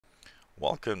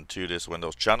Welcome to this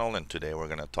Windows channel, and today we're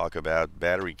going to talk about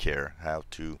battery care, how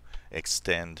to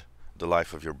extend the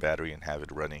life of your battery and have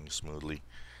it running smoothly,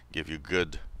 give you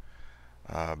good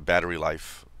battery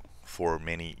life for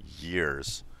many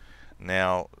years.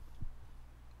 Now,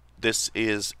 this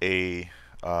is a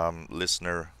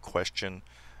listener question.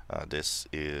 This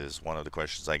is one of the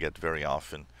questions I get very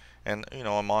often, and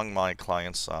among my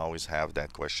clients, I always have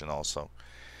that question also.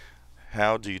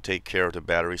 How do you take care of the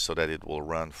battery so that it will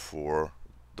run for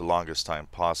the longest time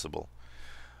possible?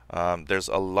 There's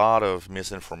a lot of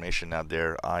misinformation out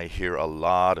there. I hear a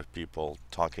lot of people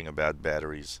talking about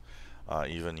batteries,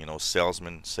 even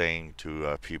salesmen saying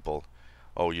to people,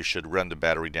 "Oh, you should run the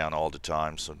battery down all the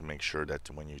time so to make sure that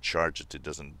when you charge it, it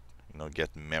doesn't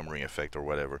get memory effect or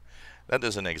whatever." That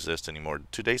doesn't exist anymore.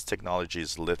 Today's technology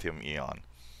is lithium ion.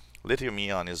 Lithium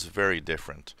ion is very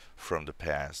different from the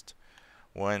past.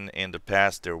 When in the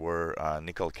past there were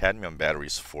nickel cadmium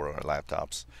batteries for our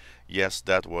laptops, yes,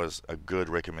 that was a good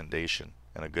recommendation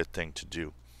and a good thing to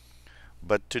do.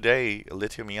 But today,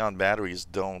 lithium ion batteries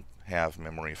don't have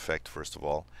memory effect, first of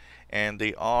all, and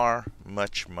they are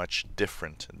much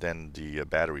different than the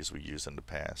batteries we used in the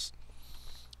past.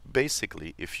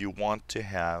 Basically, if you want to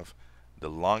have the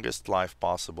longest life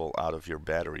possible out of your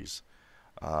batteries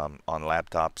on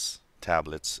laptops,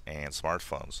 tablets, and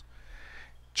smartphones,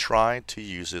 try to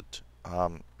use it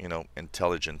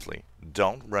intelligently.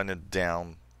 Don't run it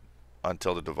down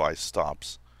until the device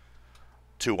stops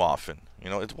too often.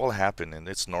 It will happen, and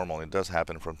it's normal. It does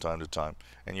happen from time to time,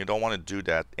 and you don't want to do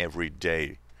that every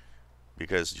day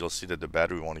because you'll see that the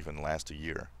battery won't even last a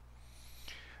year.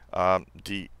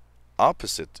 The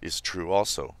opposite is true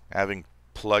also. Having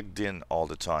plugged in all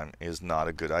the time is not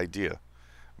a good idea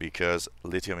because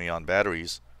lithium ion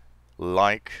batteries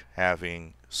like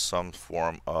having some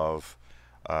form of,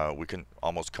 we can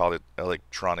almost call it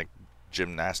electronic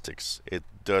gymnastics. It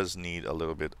does need a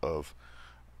little bit of,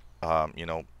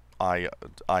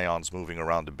 ions moving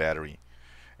around the battery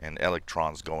and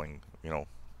electrons going,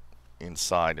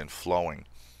 inside and flowing.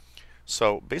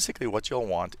 So basically what you'll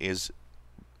want is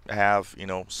have,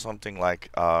 something like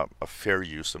a fair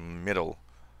use, a middle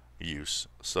use.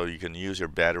 So you can use your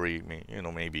battery,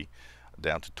 maybe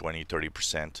down to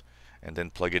 20-30%, and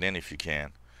then plug it in if you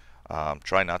can.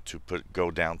 Try not to go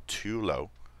down too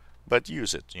low, but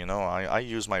use it. I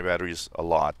use my batteries a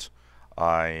lot.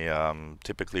 I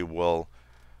typically will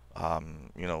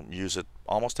use it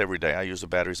almost every day. I use the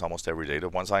batteries almost every day. The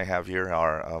ones I have here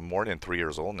are more than 3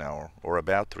 years old now, or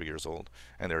about 3 years old,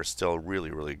 and they're still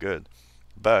really good.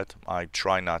 But I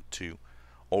try not to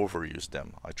overuse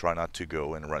them. I try not to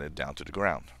go and run it down to the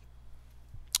ground.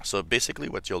 So basically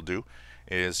what you'll do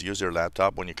is use your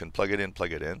laptop. When you can plug it in,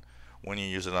 plug it in. When you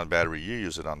use it on battery, you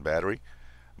use it on battery.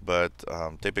 But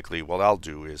typically what I'll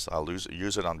do is I'll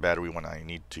use it on battery when I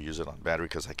need to use it on battery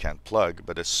because I can't plug.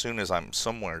 But as soon as I'm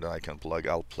somewhere that I can plug,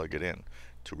 I'll plug it in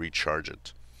to recharge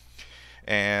it.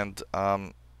 And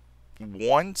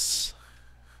once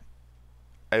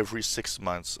every 6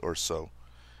 months or so,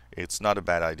 it's not a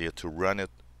bad idea to run it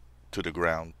to the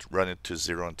ground, run it to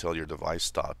zero until your device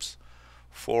stops.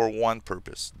 For one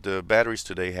purpose, the batteries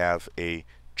today have a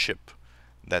chip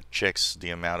that checks the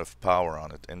amount of power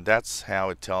on it, and that's how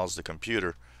it tells the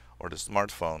computer or the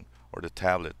smartphone or the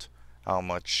tablet how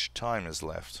much time is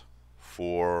left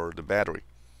for the battery.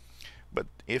 But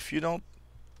if you don't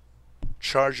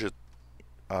charge it,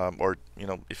 or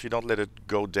if you don't let it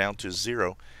go down to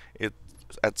zero, it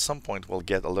at some point will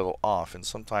get a little off. And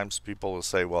sometimes people will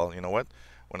say, well, you know what,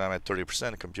 when I'm at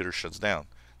 30%, the computer shuts down.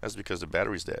 That's because the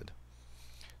battery's dead.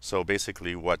 So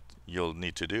basically what you'll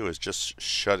need to do is just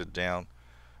shut it down,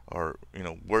 or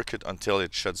work it until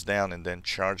it shuts down and then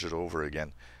charge it over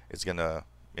again. It's gonna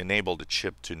enable the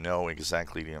chip to know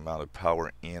exactly the amount of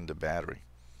power in the battery.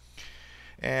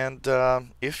 And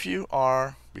if you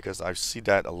are, because I see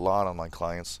that a lot on my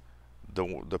clients,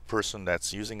 the person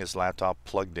that's using his laptop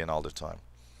plugged in all the time,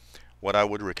 what I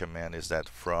would recommend is that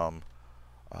from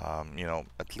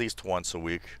at least once a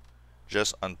week,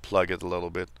 just unplug it a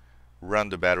little bit, run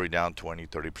the battery down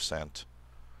 20-30%,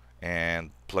 and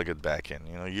plug it back in.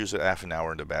 Use it half an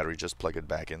hour in the battery, just plug it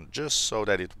back in, just so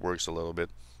that it works a little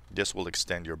bit. This will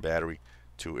extend your battery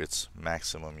to its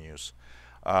maximum use.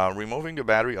 Removing the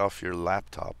battery off your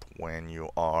laptop when you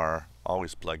are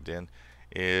always plugged in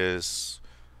is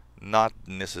not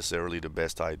necessarily the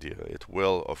best idea. It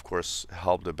will, of course,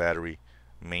 help the battery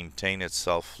maintain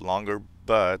itself longer,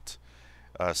 but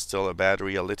still a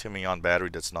lithium-ion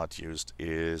battery that's not used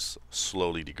is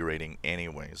slowly degrading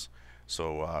anyways.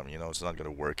 So it's not going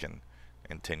to work in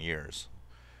 10 years.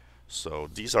 So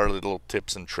these are little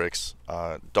tips and tricks.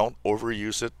 Don't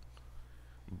overuse it,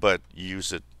 but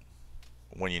use it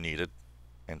when you need it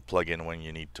and plug in when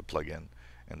you need to plug in,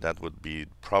 and that would be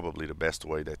probably the best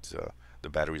way that the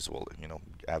batteries will,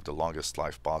 have the longest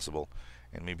life possible.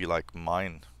 And maybe like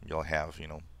mine, you'll have,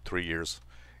 3 years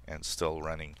and still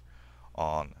running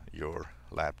on your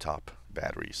laptop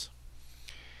batteries.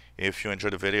 If you enjoy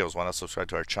the videos, want to subscribe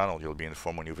to our channel, you'll be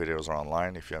informed when new videos are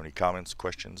online. If you have any comments,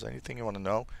 questions, anything you want to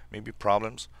know, maybe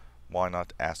problems, why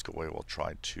not ask away? We'll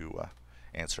try to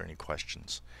answer any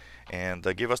questions. And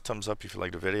give us thumbs up if you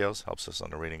like the videos, helps us on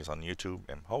the ratings on YouTube,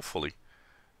 and hopefully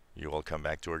you will come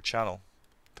back to our channel.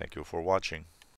 Thank you for watching.